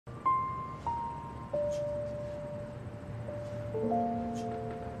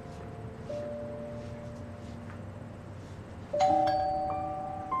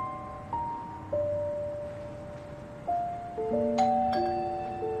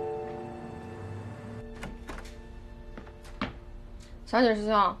小姐师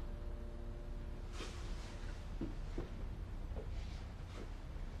兄，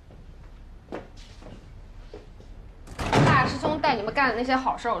大师兄带你们干的那些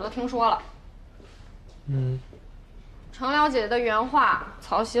好事我都听说了。程辽姐姐的原话，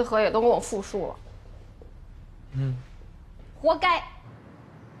曹溪河也都跟我复述了。活该！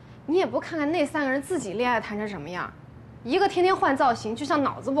你也不看看那3个人自己恋爱谈成什么样，一个天天换造型，就像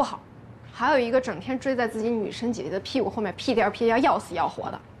脑子不好；还有一个整天追在自己女神姐姐的屁股后面屁颠屁颠，要死要活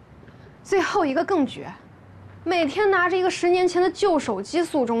的。最后一个更绝，每天拿着一个10年前的旧手机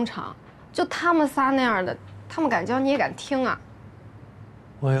诉衷肠。就他们仨那样的，他们敢教你也敢听啊？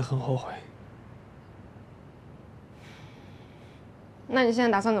我也很后悔。那你现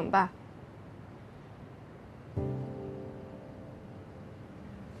在打算怎么办？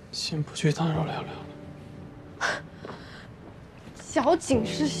先不去打扰聊聊了。小景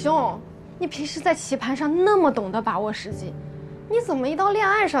师兄，你平时在棋盘上那么懂得把握时机，你怎么一到恋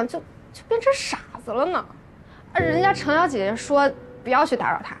爱上就变成傻子了呢？人家程辽姐姐说不要去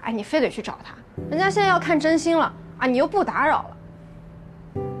打扰他，哎，你非得去找他。人家现在要看真心了啊，你又不打扰了。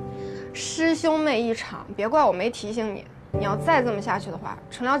师兄妹一场，别怪我没提醒你。你要再这么下去的话，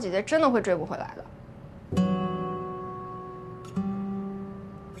程辽姐姐真的会追不回来的。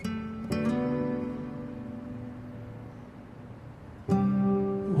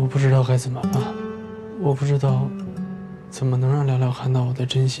我不知道该怎么办，我不知道怎么能让聊聊看到我的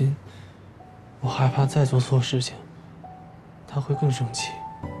真心。我害怕再做错事情，他会更生气。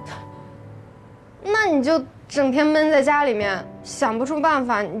那你就整天闷在家里面，想不出办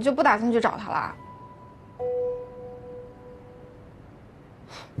法，你就不打算去找他啦？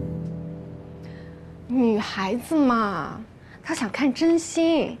女孩子嘛，她想看真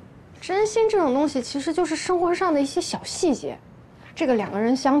心，真心这种东西其实就是生活上的一些小细节。这个2个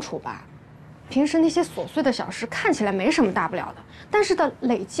人相处吧，平时那些琐碎的小事看起来没什么大不了的，但是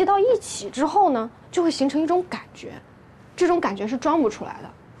累积到一起之后呢，就会形成一种感觉，这种感觉是装不出来的。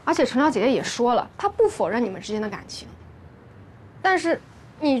而且程辽姐姐也说了，她不否认你们之间的感情，但是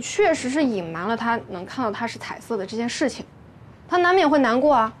你确实是隐瞒了她能看到她是彩色的这件事情，她难免会难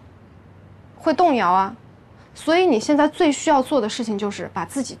过啊，会动摇啊。所以你现在最需要做的事情就是把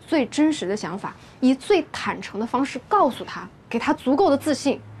自己最真实的想法以最坦诚的方式告诉她，给她足够的自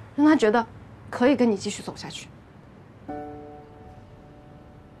信，让她觉得可以跟你继续走下去。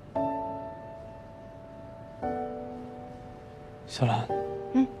小兰，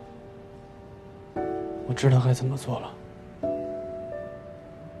我知道该怎么做了，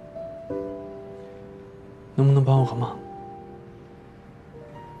能不能帮我个忙？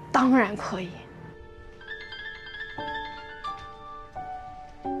当然可以。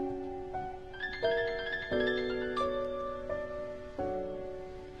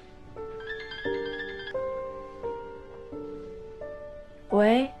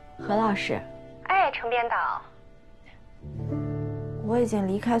喂，何老师。哎，程编导。我已经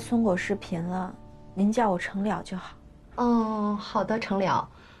离开松果视频了，您叫我程了就好。哦，好的，程了。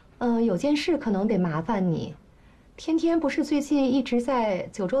有件事可能得麻烦你。天天不是最近一直在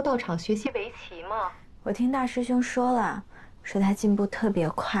九州道场学习围棋吗？我听大师兄说了，说他进步特别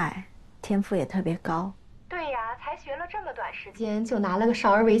快，天赋也特别高。对呀，才学了这么短时间就拿了个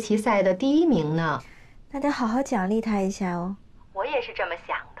少儿围棋赛的第1名呢。那得好好奖励他一下哦。我也是这么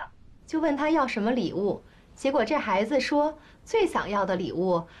想的，就问他要什么礼物，结果这孩子说最想要的礼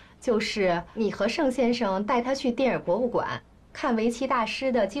物就是你和盛先生带他去电影博物馆看围棋大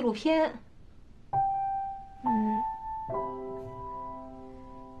师的纪录片。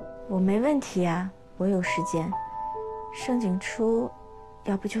我没问题啊，我有时间。盛景初，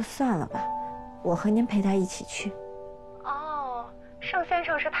要不就算了吧，我和您陪他一起去。哦，盛先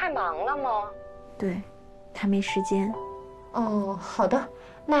生是太忙了吗？对，他没时间。哦，好的，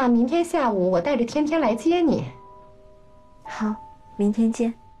那明天下午我带着天天来接你。好，明天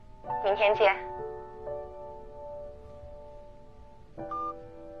见。明天见。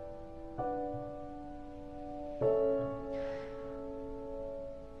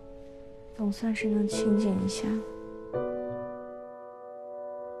总算是能清静一下。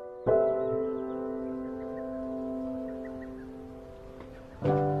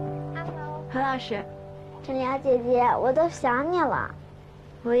何老师，程瑶姐姐，我都想你了。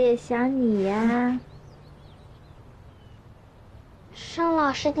我也想你呀。盛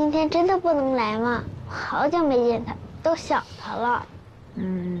老师今天真的不能来吗？我好久没见他，都想他了。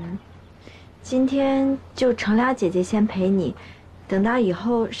今天就程辽姐姐先陪你，等到以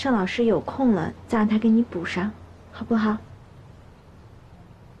后盛老师有空了，再让他给你补上，好不好？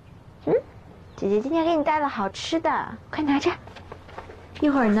姐姐今天给你带了好吃的，快拿着。一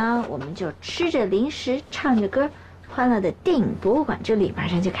会儿呢，我们就吃着零食，唱着歌，欢乐的电影博物馆之旅马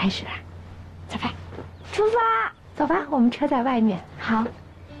上就开始了。走吧，出发，走吧，我们车在外面。好，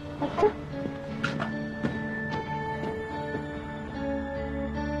好的。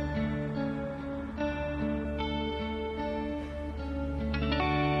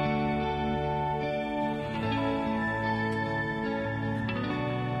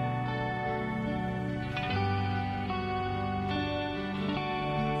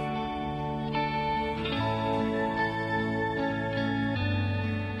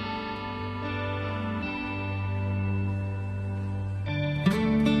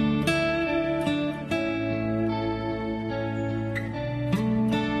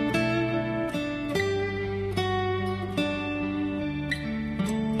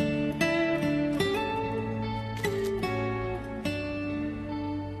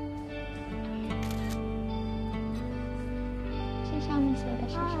上面写的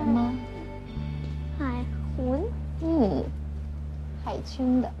是什么？海魂，海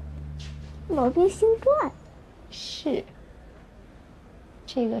军的罗宾星传。是。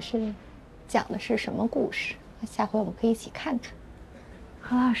这个是讲的是什么故事？下回我们可以一起看看。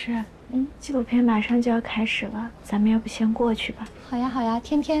何老师，纪录片马上就要开始了，咱们要不先过去吧？好呀，好呀，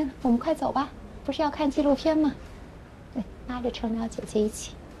天天，我们快走吧，不是要看纪录片吗？对，拉着程辽姐姐一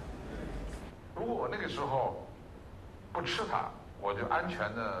起。如果我那个时候不吃它，我就安全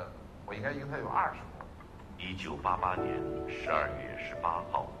的，我应该赢它有20分。1988年12月18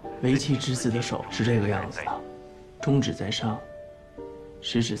号，围棋之子的手是这个样子的，中指在上，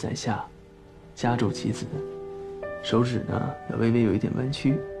食指在下，夹住棋子，手指呢要微微有一点弯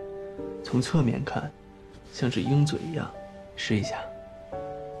曲，从侧面看，像是鹰嘴一样，试一下。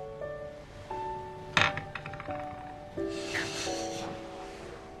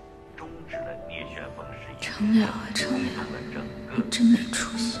中指的捏旋风是程辽啊，程辽，你真没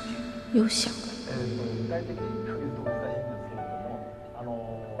出息，又想了。具体的難しいんですけれども、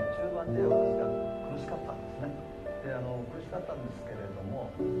中盤で私が苦しかったんですね。で、苦しかったんですけれど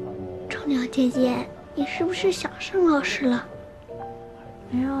も、程辽姐姐，你是不是想盛老师了？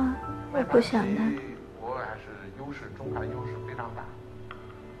没有啊，我不想的。我还是优势，中韩优势非常大。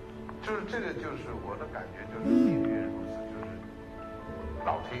就是这个，就是我的感觉，就是命运如此，就是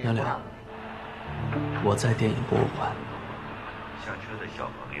老天爷不让。我在电影博物馆。下车的小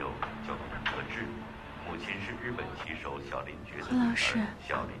朋友叫何志，母亲是日本棋手小林觉的何老师，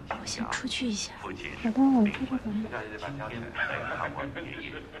小林我先出去一下。父亲是好的，我们出去走。今天来看望爷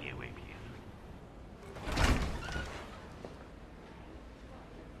爷聂卫平。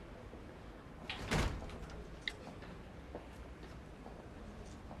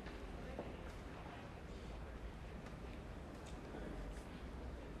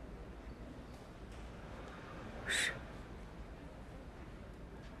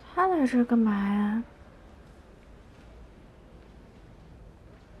他来这儿干嘛呀？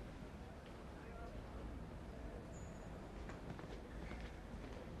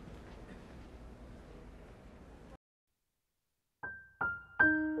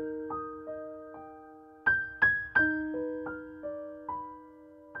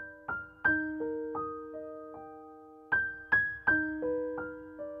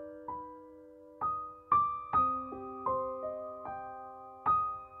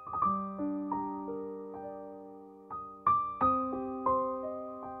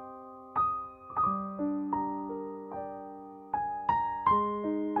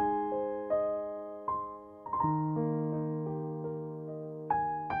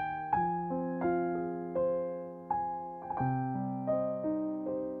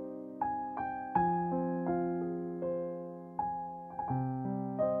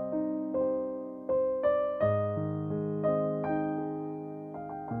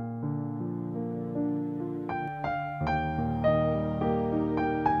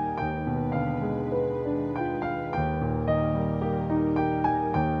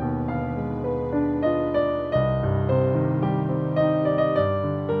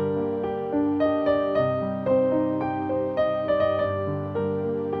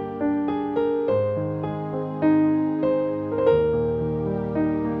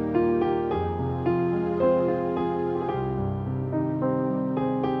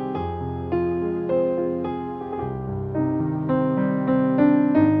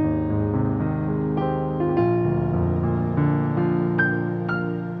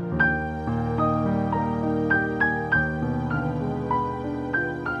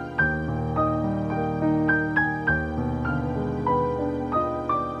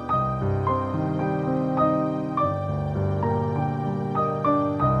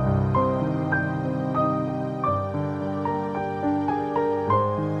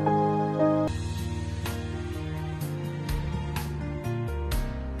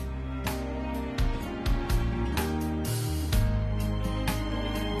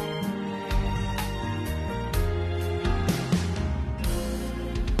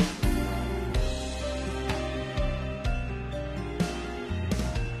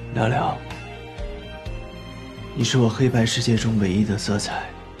聊聊，你是我黑白世界中唯一的色彩，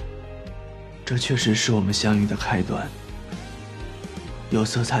这确实是我们相遇的开端。有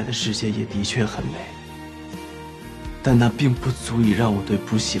色彩的世界也的确很美，但那并不足以让我对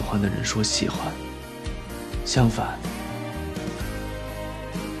不喜欢的人说喜欢。相反，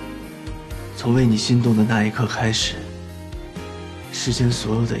从为你心动的那一刻开始，世间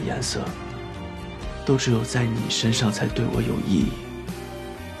所有的颜色都只有在你身上才对我有意义。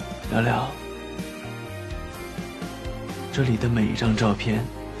聊聊，这里的每一张照片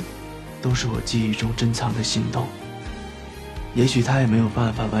都是我记忆中珍藏的心动，也许它也没有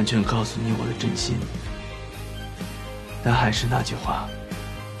办法完全告诉你我的真心，但还是那句话，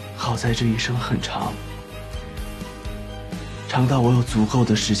好在这一生很长，长到我有足够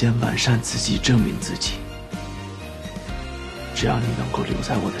的时间完善自己，证明自己。只要你能够留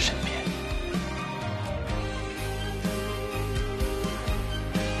在我的身边。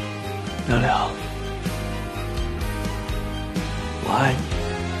聊聊，我爱你。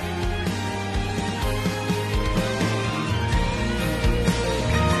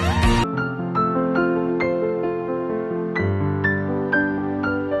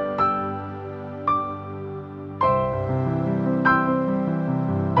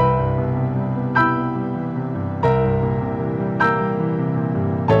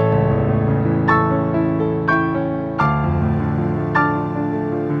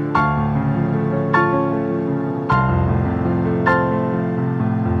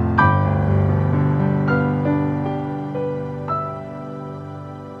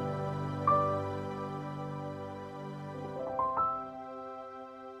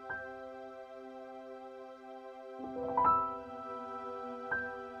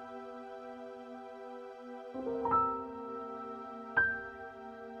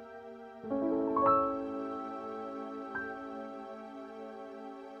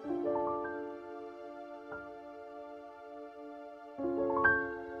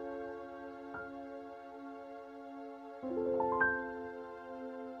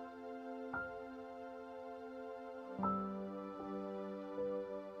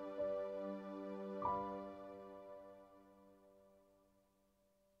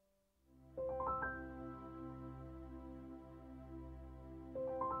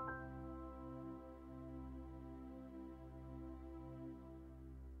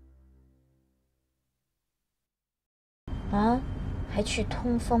啊，还去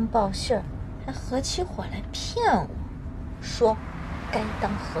通风报信儿，还合起伙来骗我，说该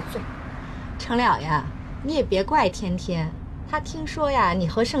当何罪？成了呀，你也别怪天天，他听说呀你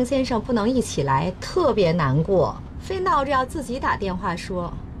和盛先生不能一起来，特别难过，非闹着要自己打电话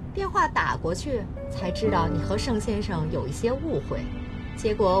说，电话打过去才知道你和盛先生有一些误会，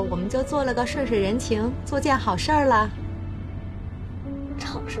结果我们就做了个顺水人情，做件好事儿了。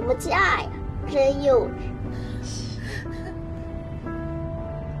吵什么架呀，真幼稚。